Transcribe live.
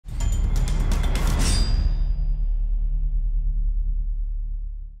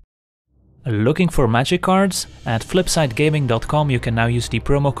Looking for magic cards? At flipsidegaming.com you can now use the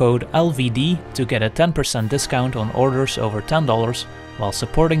promo code LVD to get a 10% discount on orders over $10 while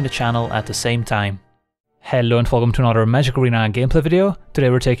supporting the channel at the same time. Hello and welcome to another Magic Arena gameplay video.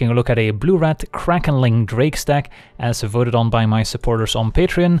 Today we're taking a look at a blue-red Krakenling Drakes deck as voted on by my supporters on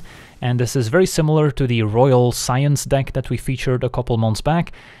Patreon, and this is very similar to the Royal Science deck that we featured a couple months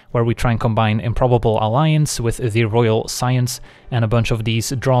back, where we try and combine Improbable Alliance with the Royal Science and a bunch of these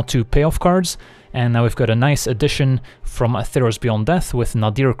draw to payoff cards. And now we've got a nice addition from Theros Beyond Death with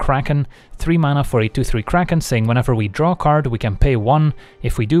Nadir Kraken, 3 mana for a 2/3 Kraken, saying whenever we draw a card we can pay 1.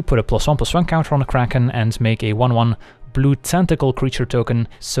 If we do, put a +1/+1 counter on a Kraken and make a 1/1 blue tentacle creature token.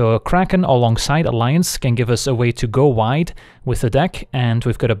 So a Kraken alongside Alliance can give us a way to go wide with the deck, and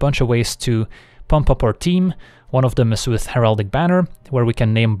we've got a bunch of ways to pump up our team. One of them is with Heraldic Banner, where we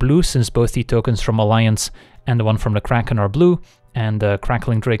can name blue since both the tokens from Alliance and the one from the Kraken are blue, and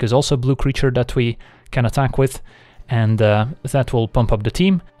Krakenling Drake is also a blue creature that we can attack with, and that will pump up the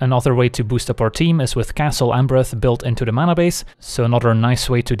team. Another way to boost up our team is with Castle Ambreth built into the mana base, so another nice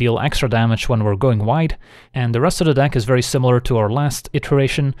way to deal extra damage when we're going wide. And the rest of the deck is very similar to our last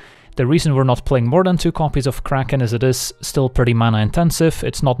iteration. The reason we're not playing more than 2 copies of Kraken is it is still pretty mana intensive.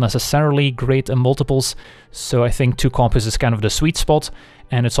 It's not necessarily great in multiples, so I think 2 copies is kind of the sweet spot.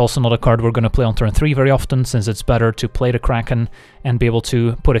 And it's also not a card we're going to play on turn 3 very often, since it's better to play the Kraken and be able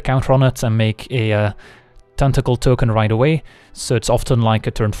to put a counter on it and make a tentacle token right away. So it's often like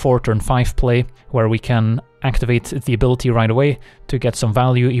a turn 4, turn 5 play, where we can activate the ability right away to get some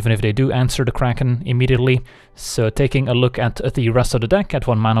value, even if they do answer the Kraken immediately. So taking a look at the rest of the deck, at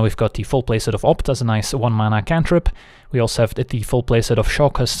 1 mana we've got the full playset of Opt as a nice 1 mana cantrip. We also have the full playset of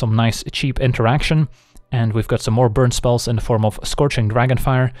Shock as some nice cheap interaction. And we've got some more burn spells in the form of Scorching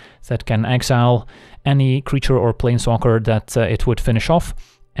Dragonfire that can exile any creature or planeswalker that it would finish off.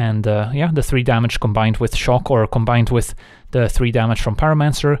 And yeah, the 3 damage combined with Shock or combined with the 3 damage from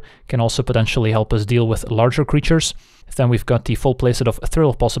Pyromancer can also potentially help us deal with larger creatures. Then we've got the full playset of Thrill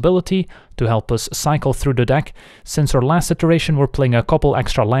of Possibility to help us cycle through the deck. Since our last iteration we're playing a couple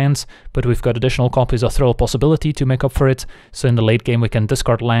extra lands, but we've got additional copies of Thrill of Possibility to make up for it, so in the late game we can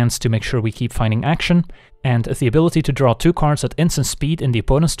discard lands to make sure we keep finding action. And the ability to draw 2 cards at instant speed in the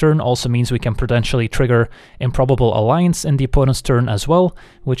opponent's turn also means we can potentially trigger Improbable Alliance in the opponent's turn as well,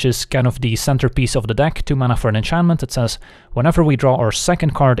 which is kind of the centerpiece of the deck. 2 mana for an enchantment. It says, whenever we draw our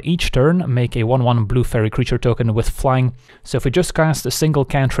second card each turn, make a 1/1 blue fairy creature token with flying. So if we just cast a single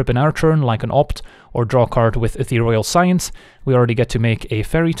cantrip in our turn, like an Opt, or draw a card with the Royal Science, we already get to make a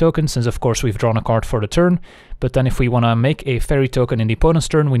fairy token, since of course we've drawn a card for the turn. But then if we want to make a fairy token in the opponent's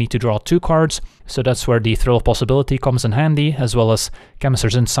turn, we need to draw 2 cards, so that's where the Thrill of Possibility comes in handy, as well as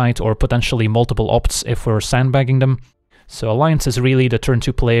Chemist's Insight or potentially multiple Opts if we're sandbagging them. So Alliance is really the turn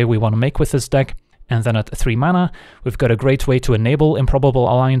 2 play we want to make with this deck. And then at 3 mana, we've got a great way to enable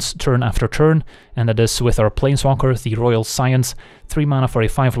Improbable Alliance turn after turn, and that is with our Planeswalker, the Royal Science. 3 mana for a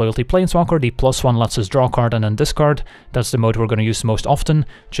 5 loyalty Planeswalker, the +1 lets us draw a card and then discard. That's the mode we're going to use most often,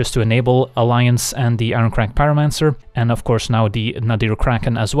 just to enable Alliance and the Ironcrag Pyromancer, and of course now the Nadir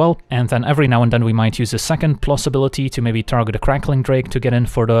Kraken as well. And then every now and then we might use a second plus ability to maybe target a Krakenling Drake to get in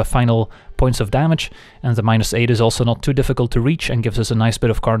for the final points of damage, and the -8 is also not too difficult to reach and gives us a nice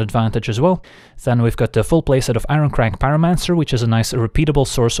bit of card advantage as well. Then we've got the full playset of Ironcrag Pyromancer, which is a nice repeatable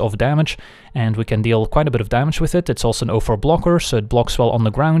source of damage, and we can deal quite a bit of damage with it. It's also an 0/4 blocker, so it blocks well on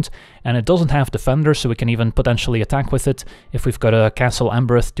the ground, and it doesn't have Defender, so we can even potentially attack with it if we've got a Castle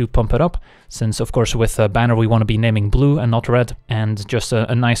Ambreth to pump it up, since of course with Banner we want to be naming blue and not red, and just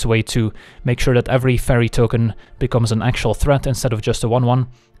a nice way to make sure that every fairy token becomes an actual threat instead of just a 1/1.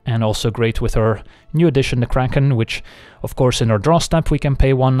 And also great with our new addition, the Kraken, which of course in our draw step we can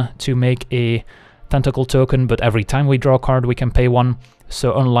pay 1 to make a tentacle token, but every time we draw a card we can pay 1.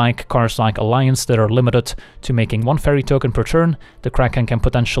 So unlike cards like Alliance that are limited to making 1 fairy token per turn, the Kraken can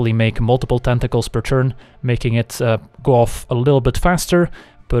potentially make multiple tentacles per turn, making it go off a little bit faster,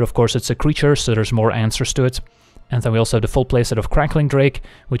 but of course it's a creature, so there's more answers to it. And then we also have the full playset of Krakenling Drake,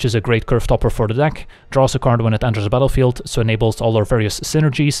 which is a great curve topper for the deck. Draws a card when it enters the battlefield, so enables all our various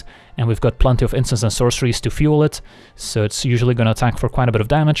synergies, and we've got plenty of instants and sorceries to fuel it, so it's usually going to attack for quite a bit of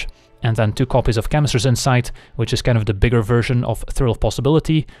damage. And then 2 copies of Chemist's Insight, which is kind of the bigger version of Thrill of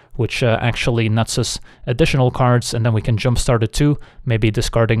Possibility, which actually nets us additional cards, and then we can jumpstart it too, maybe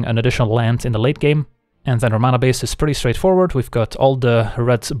discarding an additional land in the late game. And then our mana base is pretty straightforward. We've got all the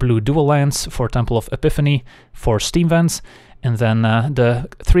red-blue dual lands for Temple of Epiphany, for Steam Vents, and then the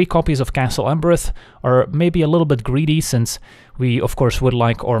 3 copies of Castle Ambreth are maybe a little bit greedy, since we of course would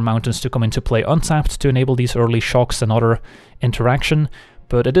like our mountains to come into play untapped to enable these early shocks and other interaction.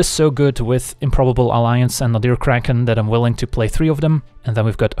 But it is so good with Improbable Alliance and Nadir Kraken that I'm willing to play 3 of them. And then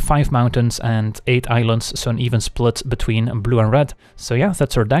we've got 5 mountains and 8 islands, so an even split between blue and red. So yeah,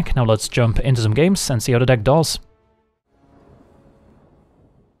 that's our deck. Now let's jump into some games and see how the deck does.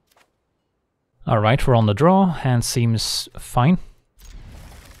 Alright, we're on the draw. Hand seems fine.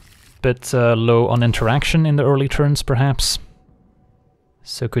 Bit low on interaction in the early turns, perhaps.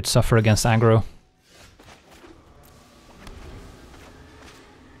 So could suffer against aggro.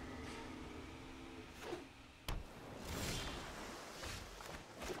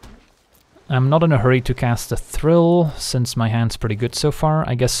 I'm not in a hurry to cast a Thrill, since my hand's pretty good so far.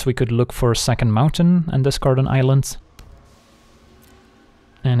 I guess we could look for a second mountain and discard an island.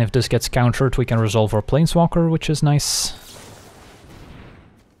 And if this gets countered, we can resolve our Planeswalker, which is nice.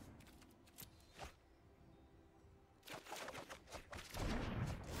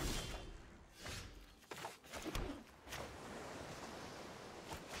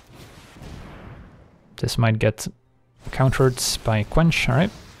 This might get countered by Quench,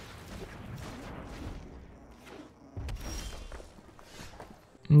 alright.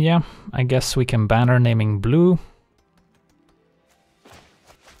 Yeah, I guess we can banner naming blue.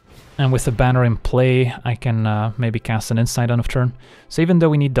 And with the banner in play, I can maybe cast an Insight on of turn. So even though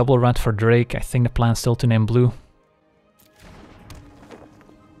we need double red for Drake, I think the plan's still to name blue.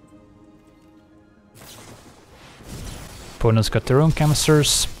 Opponents got their own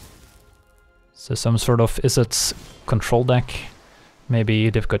canisters. So some sort of Izzet's control deck. Maybe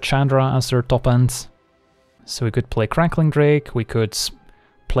they've got Chandra as their top end. So we could play Crackling Drake, we could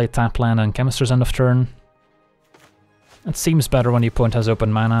play tap land and Chemister's end of turn. It seems better when the opponent has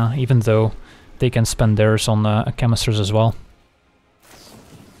open mana, even though they can spend theirs on Chemister's as well.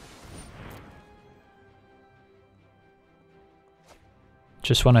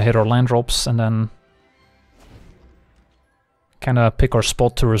 Just want to hit our land drops and then kind of pick our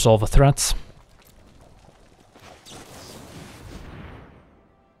spot to resolve a threat.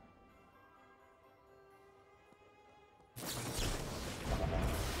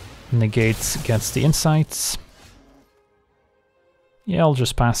 Negate gets the insights. Yeah, I'll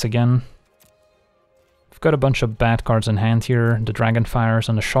just pass again. I've got a bunch of bad cards in hand here. The Dragonfires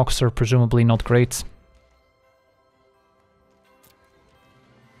and the Shocks are presumably not great.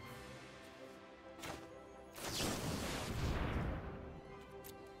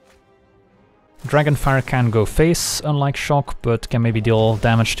 Dragonfire can go face, unlike Shock, but can maybe deal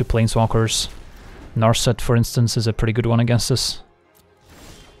damage to Planeswalkers. Narset, for instance, is a pretty good one against us.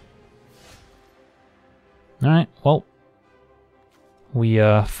 Alright, well, we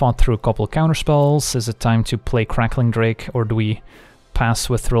fought through a couple of counterspells. Is it time to play Crackling Drake, or do we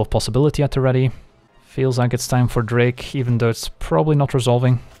pass with Thrill of Possibility at the ready? Feels like it's time for Drake, even though it's probably not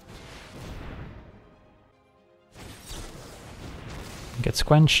resolving. Gets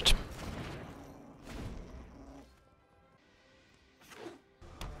quenched.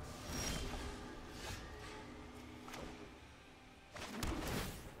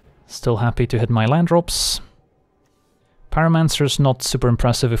 Still happy to hit my land drops. Pyromancer's not super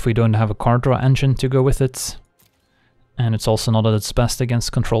impressive if we don't have a card draw engine to go with it. And it's also not at its best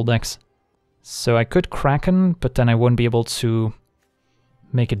against control decks. So I could Kraken, but then I won't be able to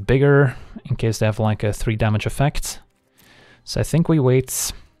make it bigger in case they have like a 3 damage effect. So I think we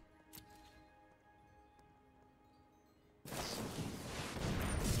wait.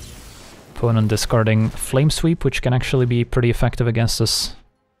 Opponent discarding Flame Sweep, which can actually be pretty effective against us.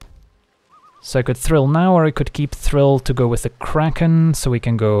 So I could Thrill now, or I could keep Thrill to go with the Kraken, so we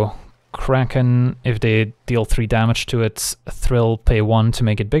can go Kraken. If they deal 3 damage to it, Thrill, pay 1 to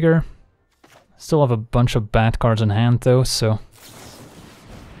make it bigger. Still have a bunch of bad cards in hand though, so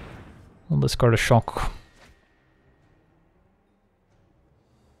we'll discard a Shock.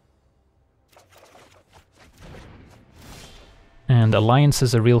 And Alliance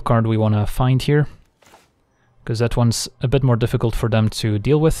is a real card we want to find here, because that one's a bit more difficult for them to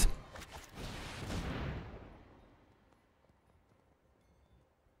deal with.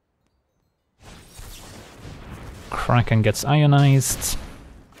 Kraken gets ionized.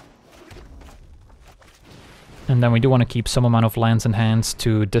 And then we do want to keep some amount of lands in hand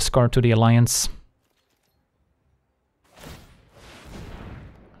to discard to the Alliance.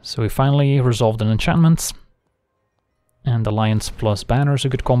 So we finally resolved an enchantment. And Alliance plus Banner is a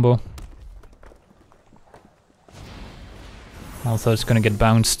good combo. Although it's going to get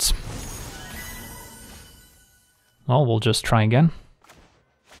bounced. Well, we'll just try again.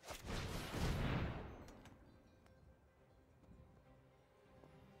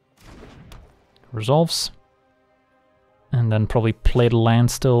 Resolves. And then probably play the land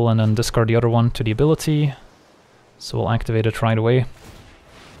still and then discard the other one to the ability. So we'll activate it right away.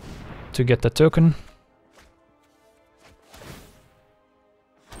 to get the token,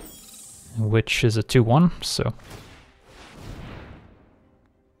 which is a 2-1, so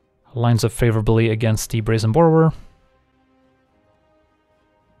lines up favorably against the Brazen Borrower.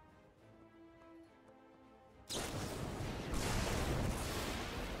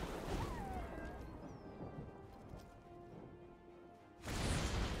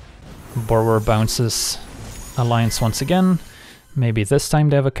 Borrower bounces Alliance once again. Maybe this time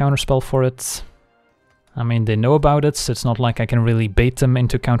they have a counterspell for it. I mean, they know about it, so it's not like I can really bait them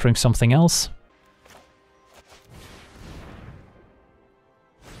into countering something else.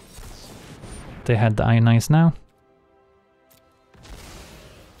 They had the Ionize now.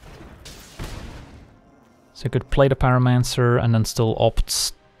 So you could play the Pyromancer and then still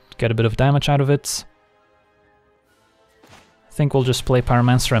opt get a bit of damage out of it. I think we'll just play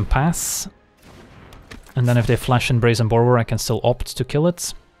Pyromancer and pass. And then if they flash in Brazen Borrower, I can still opt to kill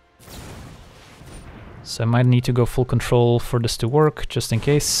it. So I might need to go full control for this to work, just in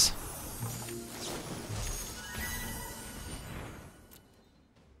case.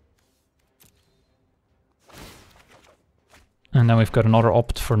 And then we've got another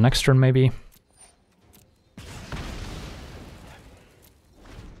opt for next turn, maybe.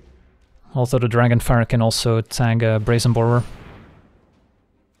 Although the Dragonfire can also tag a Brazen Borrower.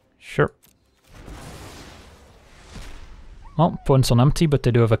 Sure. Well, points on empty, but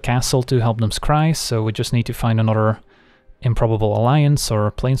they do have a castle to help them scry, so we just need to find another improbable alliance or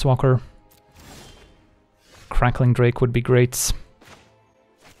planeswalker. Crackling Drake would be great.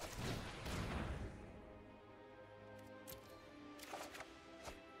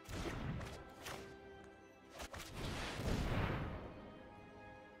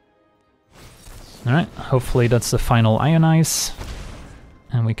 Alright, hopefully that's the final Ionize.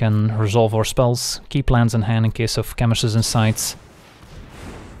 And we can resolve our spells, keep lands in hand in case of Chemist's Insights.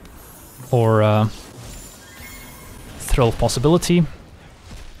 Or Thrill of Possibility.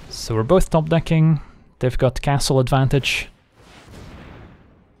 So we're both top decking. They've got castle advantage.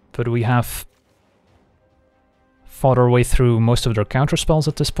 But we have fought our way through most of their counter spells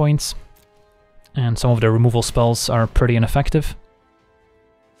at this point. And some of their removal spells are pretty ineffective.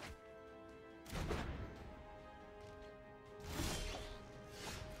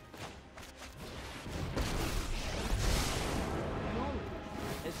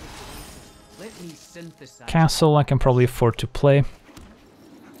 Castle I can probably afford to play.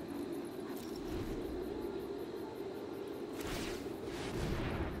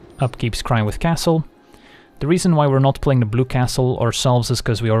 Upkeep scry with castle. The reason why we're not playing the blue castle ourselves is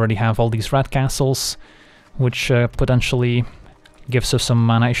because we already have all these red castles, which potentially gives us some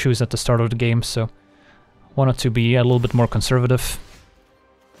mana issues at the start of the game, so wanted to be a little bit more conservative.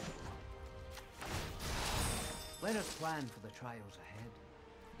 Let us plan for the trials ahead.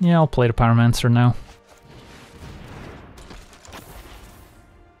 Yeah, I'll play the Pyromancer now.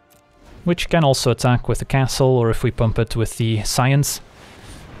 Which can also attack with the castle, or if we pump it with the science.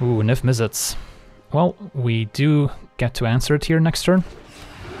 Ooh, Niv Mizzets. Well, we do get to answer it here next turn.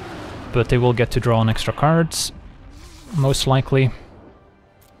 But they will get to draw on extra cards, most likely.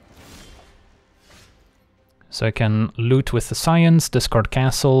 So I can loot with the science, discard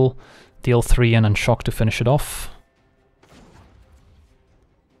castle, deal 3 and then shock to finish it off.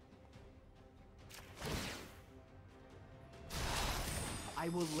 I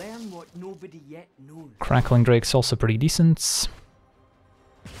will learn what nobody yet knows. Crackling Drake's also pretty decent.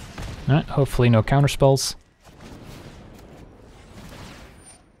 Alright, hopefully no counterspells.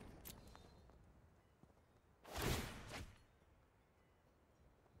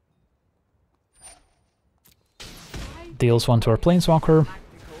 Deals 1 to our Planeswalker.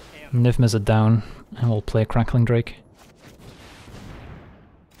 Niv Mizzet down, and we'll play Crackling Drake.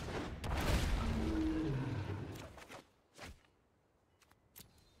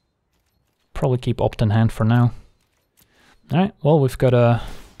 Probably keep Opt in hand for now. Alright, well, we've got a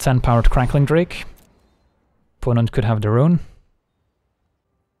 10-powered Crackling Drake. Opponent could have their own.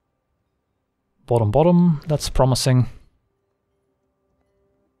 Bottom, that's promising.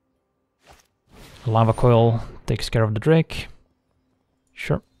 Lava Coil takes care of the Drake.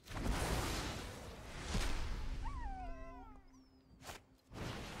 Sure.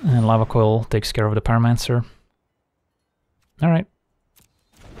 And Lava Coil takes care of the Pyromancer. Alright.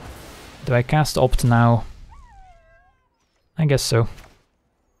 Do I cast Opt now? I guess so.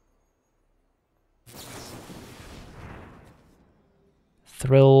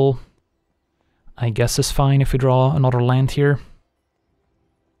 Thrill, I guess, is fine if we draw another land here.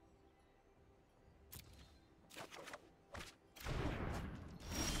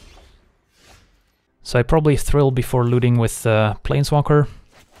 So I probably Thrill before looting with Planeswalker.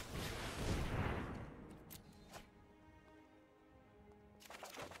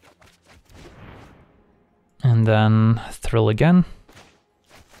 then Thrill again.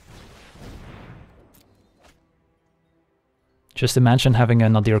 Just imagine having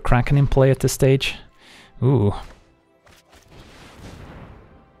another Kraken in play at this stage. Ooh.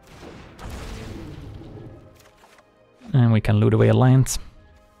 And we can loot away a land.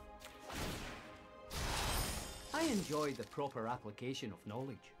 I enjoy the proper application of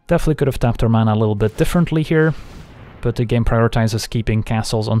knowledge. Definitely could have tapped our mana a little bit differently here, but the game prioritizes keeping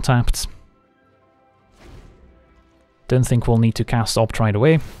castles untapped. Don't think we'll need to cast Opt right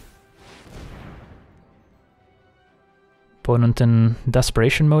away. Opponent in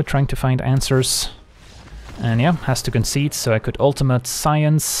desperation mode, trying to find answers. And yeah, has to concede, so I could ultimate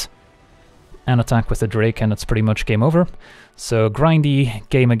Science and attack with the Drake, and it's pretty much game over. So grindy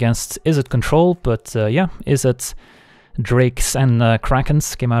game against Izzet Control, but yeah, Izzet, Drakes and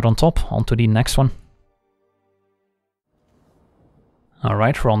Krakens came out on top. On to the next one.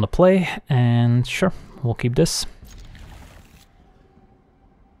 Alright, we're on the play, and sure, we'll keep this.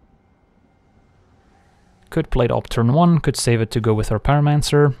 Could play it up turn 1, could save it to go with our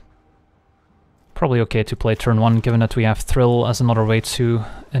Pyromancer. Probably okay to play turn 1, given that we have Thrill as another way to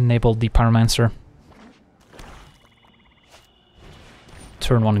enable the Pyromancer.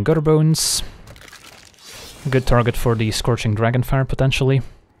 Turn 1 Gutterbones. Good target for the Scorching Dragonfire, potentially.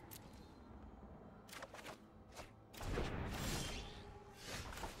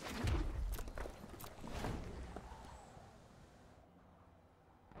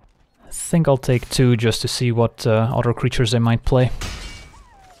 I think I'll take 2 just to see what other creatures they might play.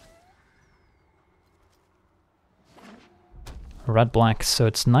 Red-black, so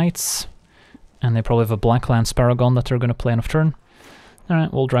it's Knights. And they probably have a Black Lance Paragon that they're going to play on of turn.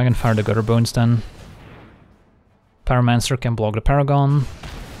 Alright, we'll Dragonfire the Gutterbones then. Pyromancer can block the Paragon.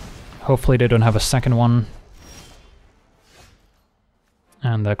 Hopefully they don't have a second one.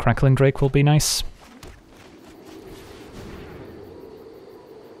 And the Crackling Drake will be nice.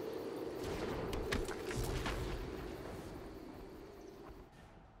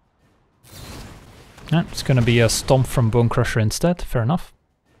 Yeah, it's gonna be a Stomp from Bone Crusher instead, fair enough.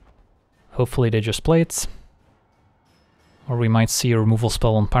 Hopefully they just play it. Or we might see a removal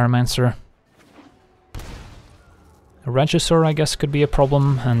spell on Pyromancer. A Regisaur, I guess, could be a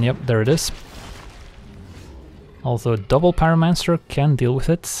problem, and yep, there it is. Although double Pyromancer can deal with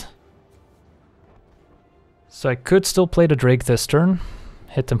it. So I could still play the Drake this turn,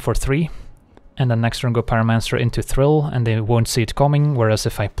 hit them for 3, and then next turn go Pyromancer into Thrill, and they won't see it coming, whereas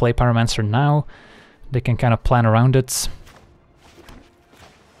if I play Pyromancer now, they can kind of plan around it.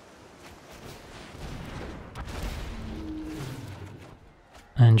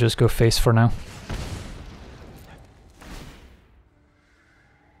 And just go face for now.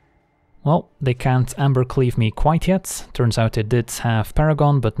 Well, they can't Amber Cleave me quite yet. Turns out they did have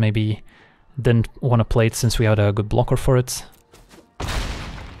Paragon, but maybe didn't want to play it since we had a good blocker for it.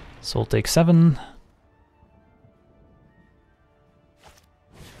 So we'll take 7.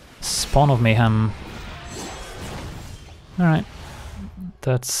 Spawn of Mayhem. Alright,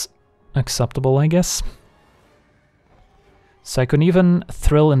 that's acceptable, I guess. So I can even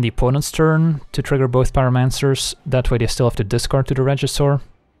Thrill in the opponent's turn to trigger both Pyromancers, that way they still have to discard to the Regisaur.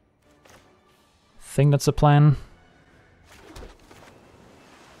 Think that's the plan.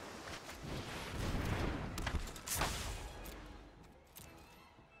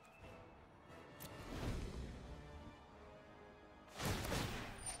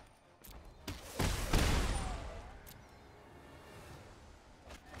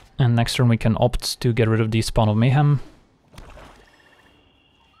 And next turn we can opt to get rid of the Spawn of Mayhem.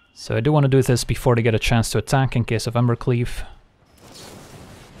 So I do want to do this before they get a chance to attack in case of Embercleave.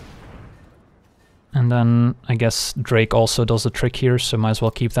 And then I guess Drake also does the trick here, so might as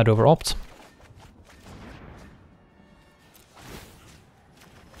well keep that over opt.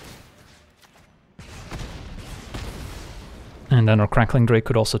 And then our Crackling Drake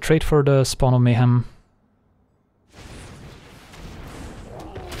could also trade for the Spawn of Mayhem.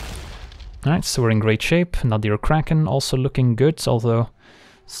 Alright, so we're in great shape. Nadir Kraken also looking good, although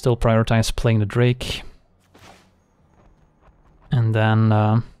still prioritize playing the Drake. And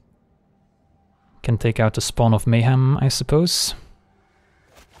then can take out the Spawn of Mayhem, I suppose.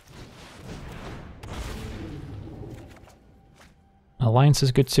 Alliance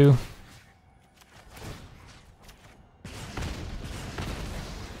is good too.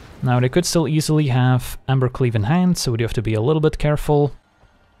 Now they could still easily have Embercleave in hand, so we do have to be a little bit careful.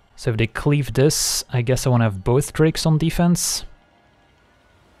 So if they cleave this, I guess I want to have both Drakes on defense.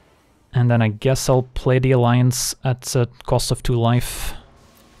 And then I guess I'll play the Alliance at a cost of 2 life.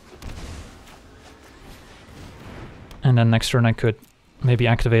 And then next turn I could maybe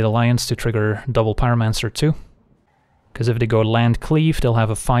activate Alliance to trigger double Pyromancer too. because if they go land cleave, they'll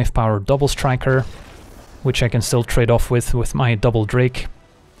have a 5-power double striker, which I can still trade off with my double Drake.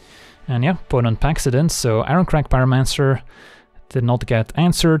 And yeah, opponent packs it in, so Ironcrag Pyromancer did not get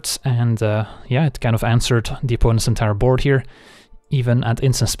answered, and yeah, it kind of answered the opponent's entire board here, even at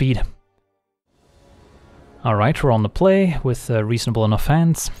instant speed. Alright, we're on the play with reasonable enough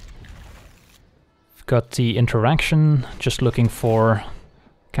hands. We've got the interaction, just looking for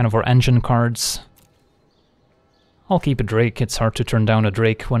kind of our engine cards. I'll keep a Drake, it's hard to turn down a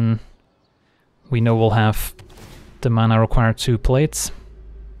Drake when we know we'll have the mana required to play it.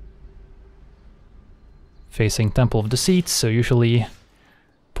 Facing Temple of Deceit, so usually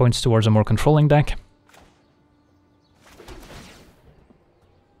points towards a more controlling deck.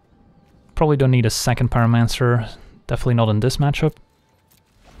 Probably don't need a second Pyromancer, definitely not in this matchup.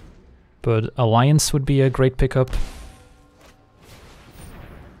 But Alliance would be a great pickup.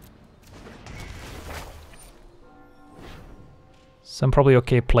 So I'm probably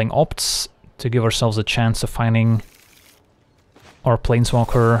okay playing Opts to give ourselves a chance of finding our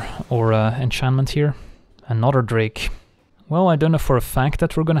Planeswalker or enchantment here. Another Drake. Well, I don't know for a fact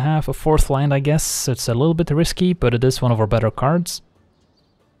that we're gonna have a 4th land, I guess. It's a little bit risky, but it is one of our better cards.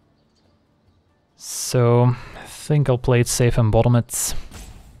 So I think I'll play it safe and bottom it.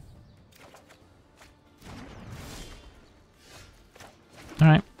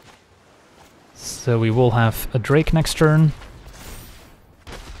 Alright. So we will have a Drake next turn.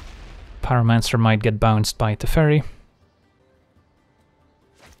 Pyromancer might get bounced by Teferi.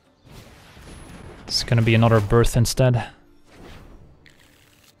 It's gonna be another Birth instead.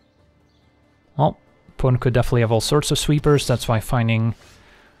 Well, opponent could definitely have all sorts of sweepers, that's why finding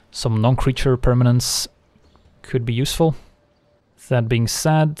some non-creature permanents could be useful. That being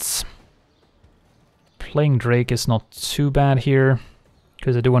said, playing Drake is not too bad here,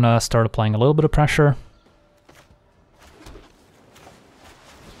 because I do want to start applying a little bit of pressure.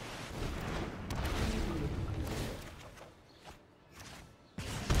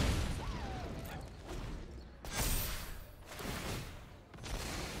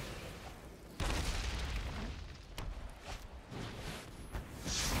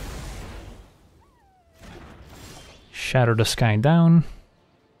 Shatter the Sky down.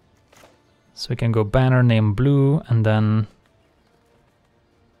 So we can go banner, name blue, and then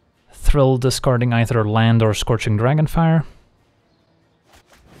Thrill, discarding either land or Scorching Dragonfire.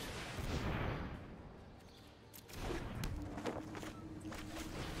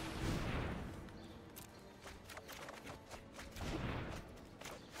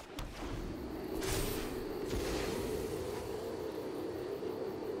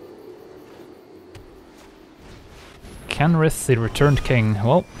 Kenrith, the Returned King.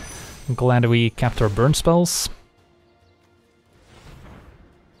 Well, I'm glad we kept our burn spells.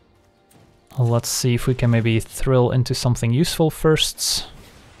 Let's see if we can maybe thrill into something useful first.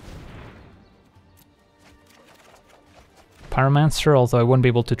 Pyromancer, although I won't be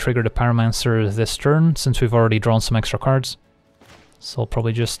able to trigger the Pyromancer this turn, since we've already drawn some extra cards. So I'll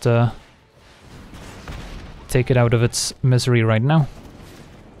probably just take it out of its misery right now.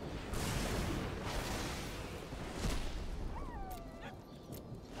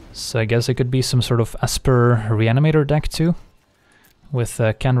 So I guess it could be some sort of Esper Reanimator deck too, with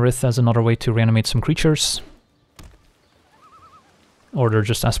Kenrith as another way to reanimate some creatures. Or they're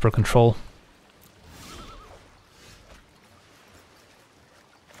just Esper control.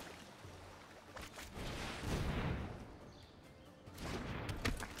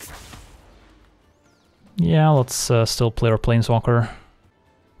 Yeah, let's still play our Planeswalker.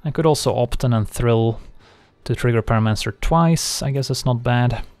 I could also opt in and thrill to trigger Pyromancer twice. I guess it's not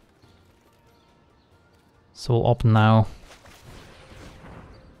bad. So we'll opt now.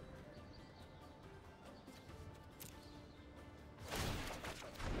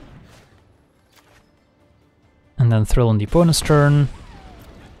 And then thrill on the opponent's turn.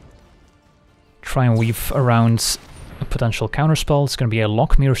 Try and weave around a potential counterspell. It's going to be a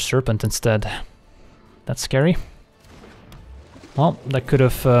Lockmere Serpent instead. That's scary. Well, that could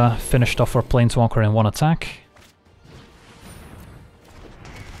have finished off our Planeswalker in one attack.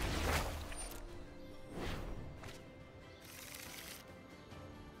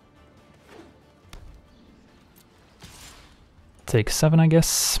 Take 7, I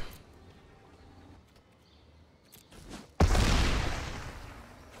guess.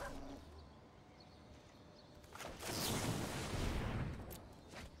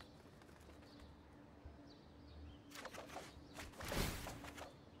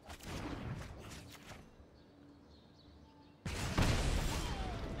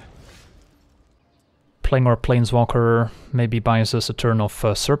 Playing our Planeswalker maybe buys us a turn of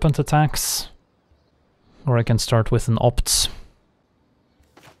Serpent attacks. Or I can start with an opt.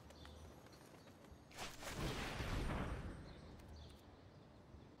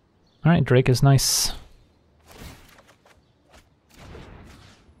 Alright, Drake is nice.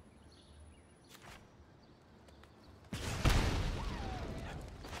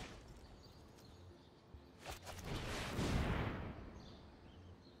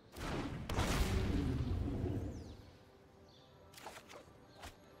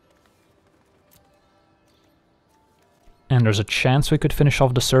 And there's a chance we could finish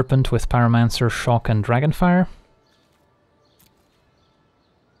off the Serpent with Pyromancer, Shock and Dragonfire.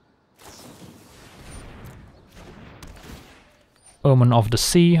 Omen of the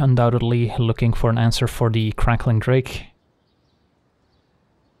Sea, undoubtedly looking for an answer for the Crackling Drake.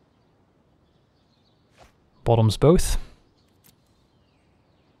 Bottoms both.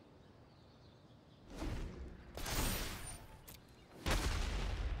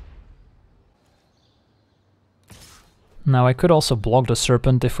 Now I could also block the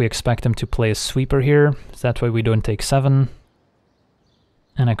Serpent if we expect him to play a sweeper here, that way we don't take 7.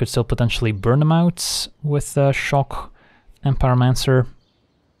 And I could still potentially burn them out with Shock and Pyromancer.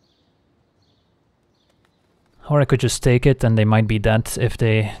 Or I could just take it and they might be dead if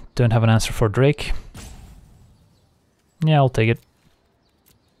they don't have an answer for Drake. Yeah, I'll take it.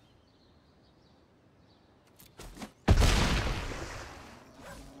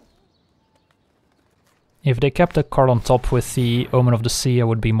 If they kept a card on top with the Omen of the Sea, I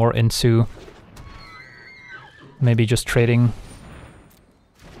would be more into maybe just trading.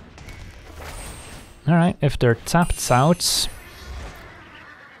 Alright, if they're tapped out,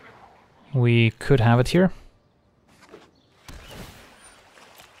 we could have it here.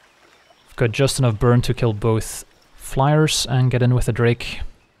 Got just enough burn to kill both flyers and get in with the Drake.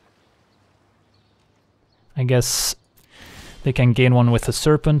 I guess they can gain 1 with the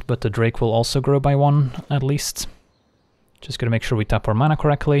Serpent, but the Drake will also grow by 1 at least. Just gotta make sure we tap our mana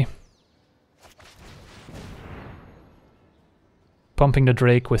correctly. Pumping the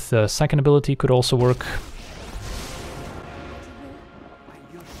Drake with the second ability could also work. By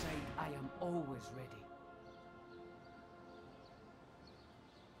your side, I am always ready.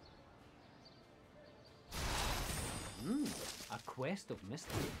 A quest of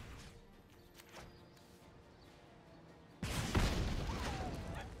mystery.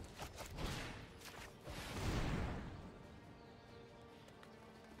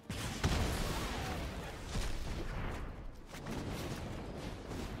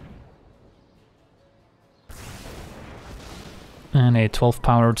 And a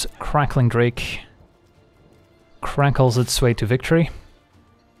 12-powered Crackling Drake crackles its way to victory.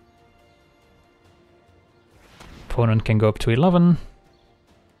 Opponent can go up to 11.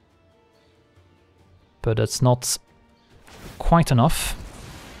 But that's not quite enough.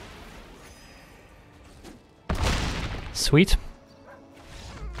 Sweet.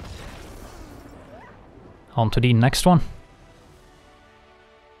 On to the next one.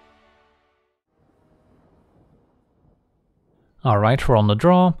 Alright, we're on the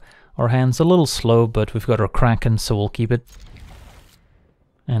draw. Our hand's a little slow, but we've got our Kraken, so we'll keep it.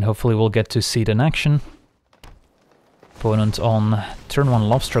 And hopefully we'll get to see it in action. Opponent on turn 1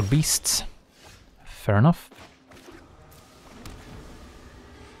 Lobstruck Beasts. Fair enough.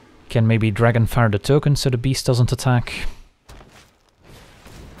 Can maybe Dragonfire the token so the beast doesn't attack.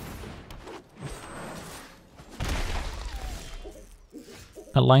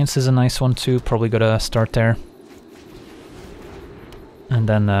 Alliance is a nice one too, probably gotta start there. And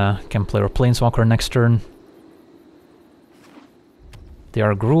then can play our Planeswalker next turn. They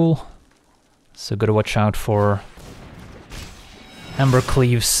are Gruul, so gotta watch out for Ember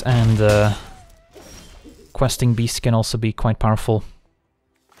Cleaves, and Questing Beast can also be quite powerful.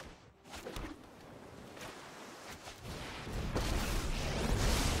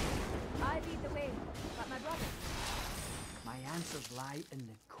 I lead the way, but my brother. My answers lie in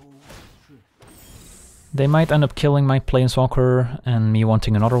the cold truth. They might end up killing my Planeswalker and me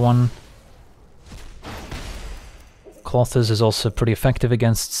wanting another one. Colossus is also pretty effective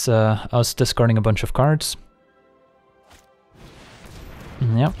against us discarding a bunch of cards.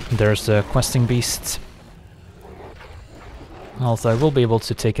 Yep, there's the Questing Beast. Although I will be able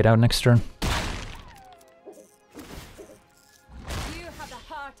to take it out next turn. You have the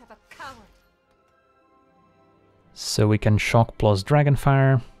heart of a coward. So we can Shock plus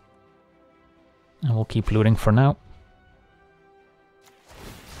Dragonfire. And we'll keep looting for now.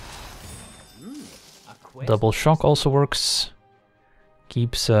 Double Shock also works.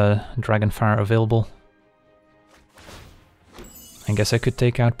 Keeps Dragonfire available. I guess I could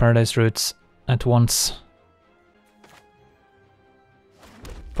take out Paradise Roots at once.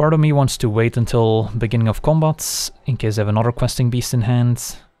 Part of me wants to wait until beginning of combats, in case I have another questing beast in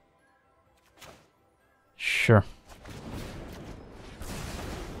hand. Sure.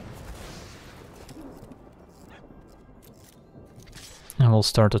 And we'll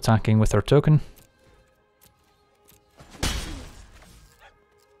start attacking with our token.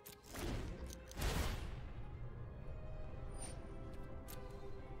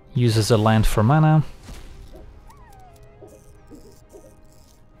 Uses a land for mana.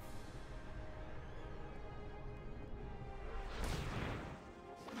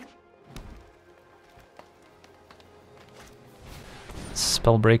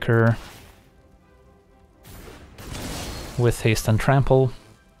 Spellbreaker with haste and trample.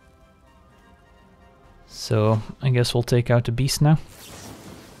 So I guess we'll take out the beast now.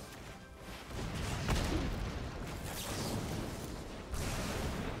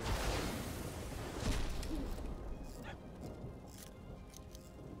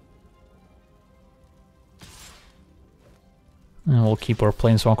 And we'll keep our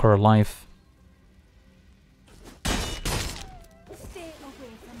Planeswalker alive.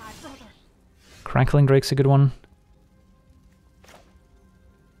 Krakenling Drake's a good one.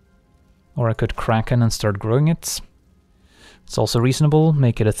 Or I could Kraken and start growing it. It's also reasonable,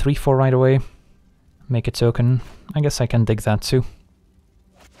 make it a 3/4 right away. Make a token. I guess I can dig that too.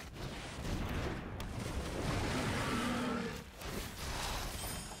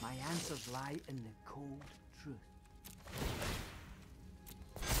 My answers lie in the cold truth.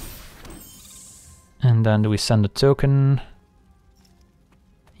 And then do we send a token?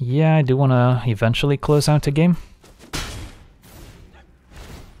 Yeah, I do want to eventually close out the game.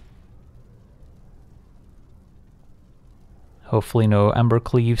 Hopefully no Ember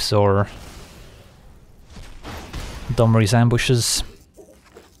Cleaves or Domri's ambushes.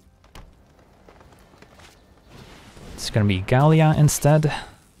 It's gonna be Gallia instead.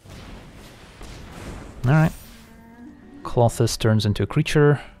 Alright. Clothis turns into a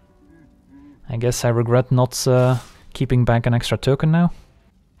creature. I guess I regret not keeping back an extra token now.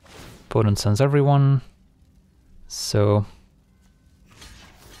 Opponent sends everyone. So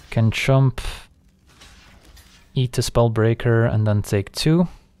can chump, eat the Spellbreaker, and then take 2.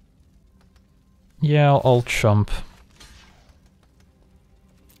 Yeah, I'll chump.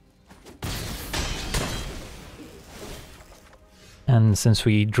 And since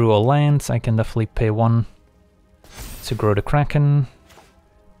we drew a land, I can definitely pay 1 to grow the Kraken.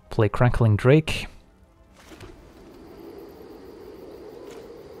 Play Crackling Drake.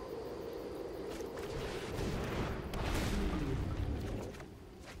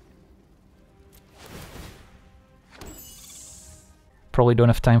 Probably don't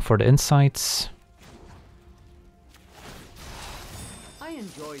have time for the insights. I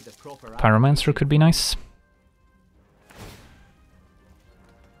enjoy the proper Pyromancer could be nice.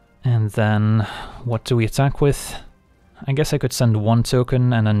 And then, what do we attack with? I guess I could send 1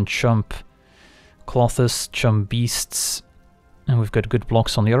 token and then chump Clothis, chump beasts, and we've got good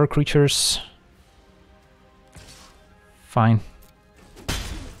blocks on the other creatures. Fine.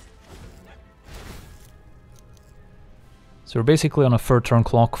 So we're basically on a 3rd turn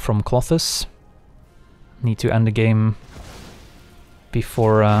clock from Clothis. Need to end the game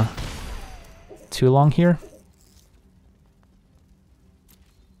before too long here.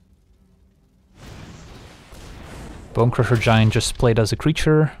 Bonecrusher Giant just played as a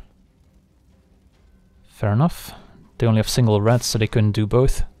creature. Fair enough. They only have single red, so they couldn't do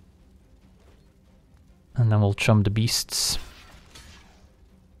both. And then we'll chump the beasts.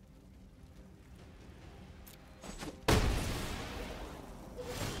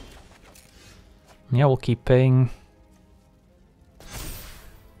 Yeah, we'll keep paying.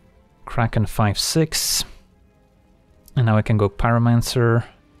 Kraken 5/6. And now I can go Pyromancer.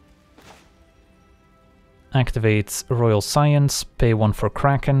 Activate Royal Science, pay 1 for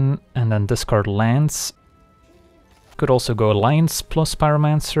Kraken, and then discard lands. Could also go Alliance plus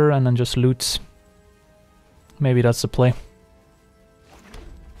Pyromancer and then just loot. Maybe that's the play.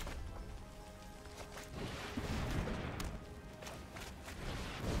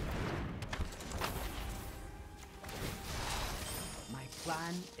 My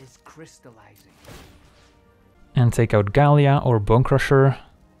plan is crystallizing. And take out Gallia or Bonecrusher.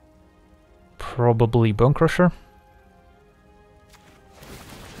 Probably Bonecrusher.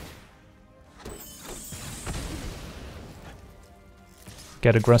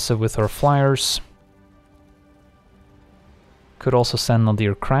 Get aggressive with our flyers. Could also send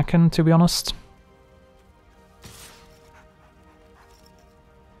Nadir Kraken, to be honest.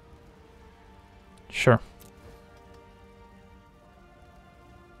 Sure.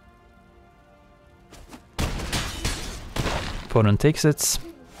 Opponent takes it.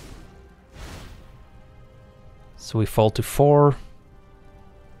 So we fall to 4.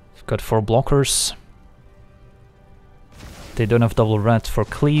 We've got 4 blockers. They don't have double red for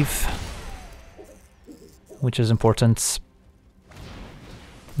cleave, which is important.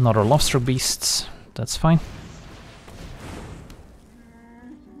 Another lobster beasts, that's fine.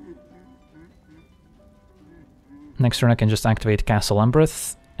 Next turn I can just activate Castle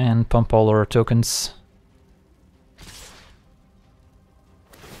Embreth and pump all our tokens.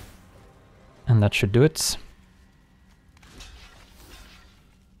 And that should do it.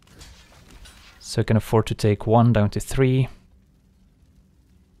 So I can afford to take 1 down to 3.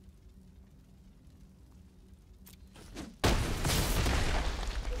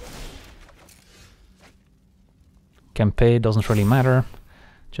 Can pay, doesn't really matter.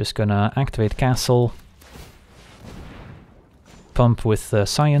 Just gonna activate Castle. Pump with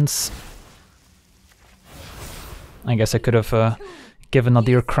Science. I guess I could have given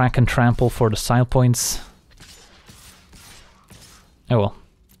Nadir Kraken Trample for the style points. Oh well.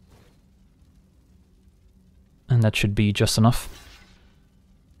 And that should be just enough.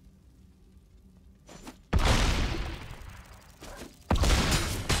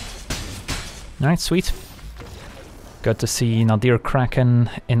 Alright, sweet. Got to see Nadir Kraken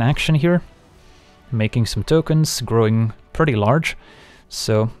in action here. Making some tokens, growing pretty large.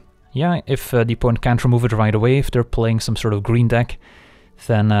 So yeah, if the opponent can't remove it right away, if they're playing some sort of green deck,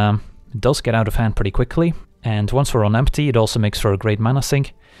 then it does get out of hand pretty quickly. And once we're on empty, it also makes for a great mana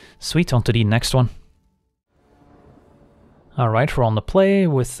sink. Sweet, on to the next one. Alright, we're on the play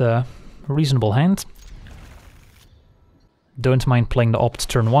with a reasonable hand. Don't mind playing the opt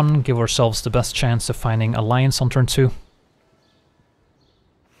turn 1, give ourselves the best chance of finding Alliance on turn 2.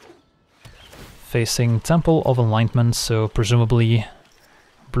 Facing Temple of Enlightenment, so presumably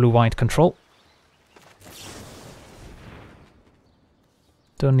blue-white control.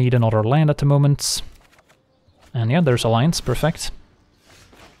 Don't need another land at the moment. And yeah, there's Alliance, perfect.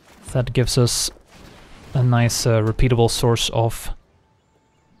 That gives us a nice repeatable source of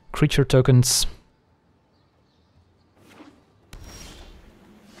creature tokens.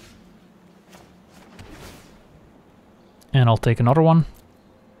 And I'll take another one.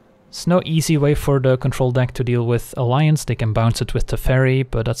 It's no easy way for the control deck to deal with Alliance. They can bounce it with Teferi,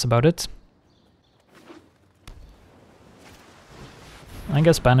 but that's about it. I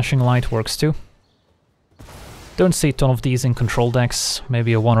guess Banishing Light works too. Don't see a ton of these in control decks,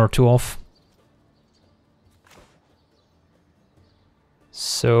 maybe a 1 or 2 off.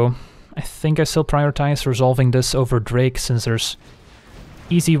 So I think I still prioritize resolving this over Drake, since there's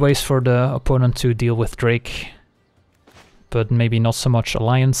easy ways for the opponent to deal with Drake, but maybe not so much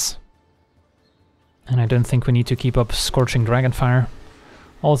Alliance. And I don't think we need to keep up Scorching Dragonfire,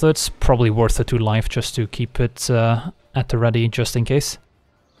 although it's probably worth a 2 life just to keep it at the ready just in case.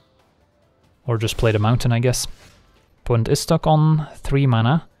 Or just play the Mountain, I guess. Opponent is stuck on 3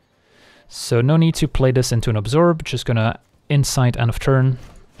 mana, so no need to play this into an Absorb, just gonna Insight end of turn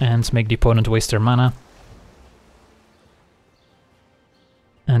and make the opponent waste their mana.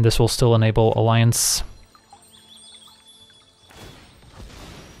 And this will still enable Alliance.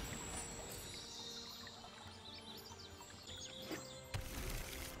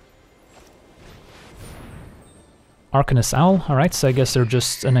 Arcanist Owl, alright, so I guess they're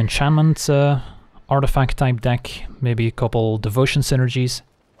just an enchantment artifact type deck, maybe a couple devotion synergies.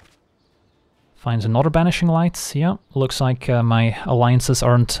 Finds another Banishing Light, yeah, looks like my alliances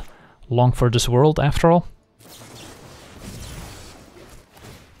aren't long for this world after all.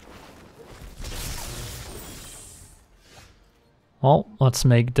 Well, let's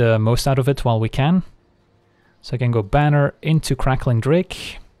make the most out of it while we can. So I can go Banner into Crackling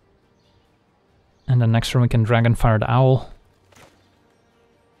Drake. And then next turn we can Dragonfire the Owl.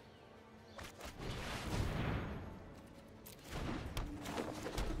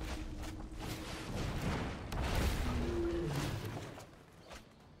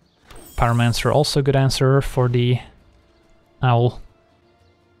 Pyromancer also a good answer for the Owl.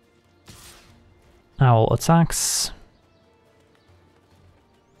 Owl attacks.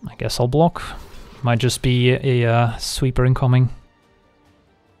 I guess I'll block. Might just be a sweeper incoming.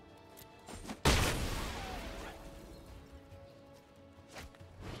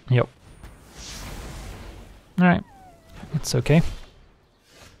 Yep. Alright, it's okay.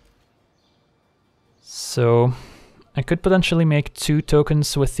 So I could potentially make 2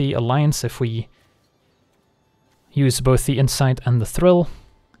 tokens with the Alliance if we use both the Insight and the Thrill.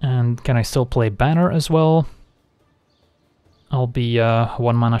 And can I still play Banner as well? I'll be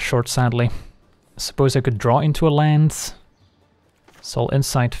 1 mana short, sadly. I suppose I could draw into a land. So I'll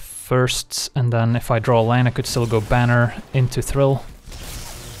Insight first, and then if I draw a land I could still go Banner into Thrill.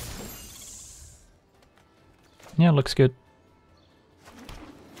 Yeah, looks good.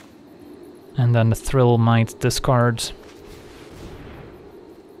 And then the Thrill might discard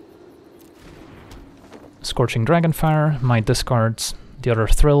Scorching Dragonfire, might discard the other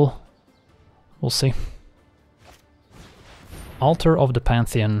Thrill. We'll see. Altar of the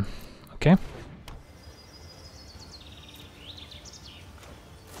Pantheon. Okay.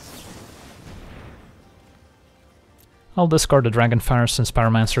 I'll discard the Dragonfire since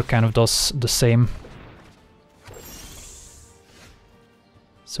Pyromancer kind of does the same.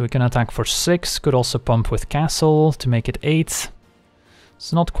 So we can attack for 6, could also pump with Castle to make it 8.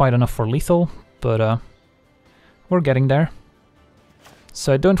 It's not quite enough for lethal, but we're getting there.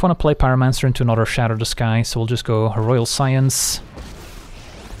 So I don't want to play Pyromancer into another Shatter the Sky, so we'll just go Royal Science.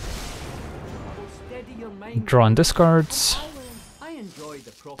 Draw and discards.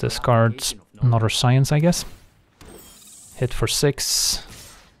 Discard another Science, I guess. Hit for 6.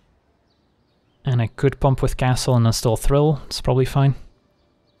 And I could pump with Castle and then still Thrill, it's probably fine.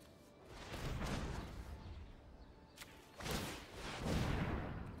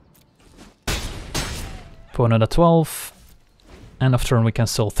 Opponent at 12. End of turn we can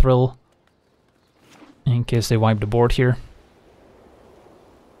still Thrill, in case they wipe the board here.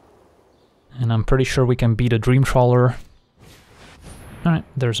 And I'm pretty sure we can beat a Dream Trawler. Alright,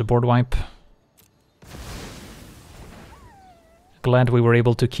 there's a board wipe. Glad we were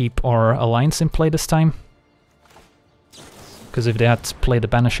able to keep our Alliance in play this time. Because if they had played the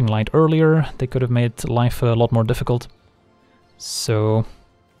Banishing Light earlier, they could have made life a lot more difficult. So,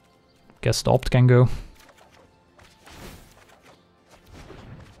 guess the Opt can go.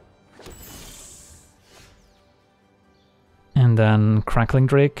 And then Crackling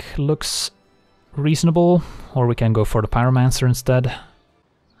Drake looks reasonable, or we can go for the Pyromancer instead.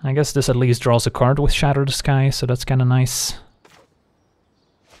 I guess this at least draws a card with Shatter the Sky, so that's kinda nice.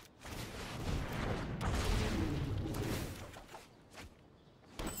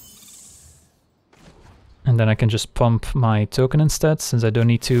 And then I can just pump my token instead, since I don't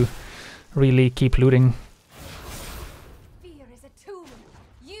need to really keep looting. Fear is a tool.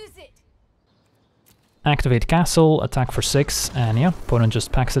 Use it. Activate Castle, attack for 6, and yeah, opponent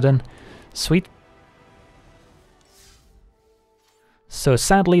just packs it in. Sweet. So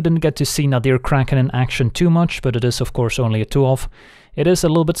sadly didn't get to see Nadir Kraken in action too much, but it is of course only a 2-off. It is a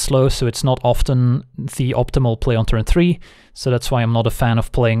little bit slow, so it's not often the optimal play on turn 3, so that's why I'm not a fan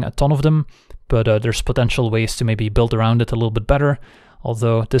of playing a ton of them, but there's potential ways to maybe build around it a little bit better,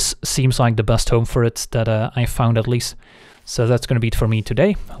 although this seems like the best home for it that I found at least. So that's going to be it for me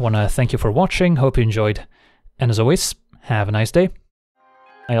today. I want to thank you for watching, hope you enjoyed, and as always, have a nice day.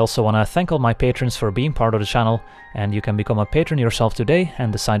 I also want to thank all my patrons for being part of the channel, and you can become a patron yourself today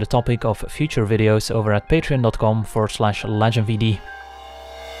and decide the topic of future videos over at patreon.com/LegenVD.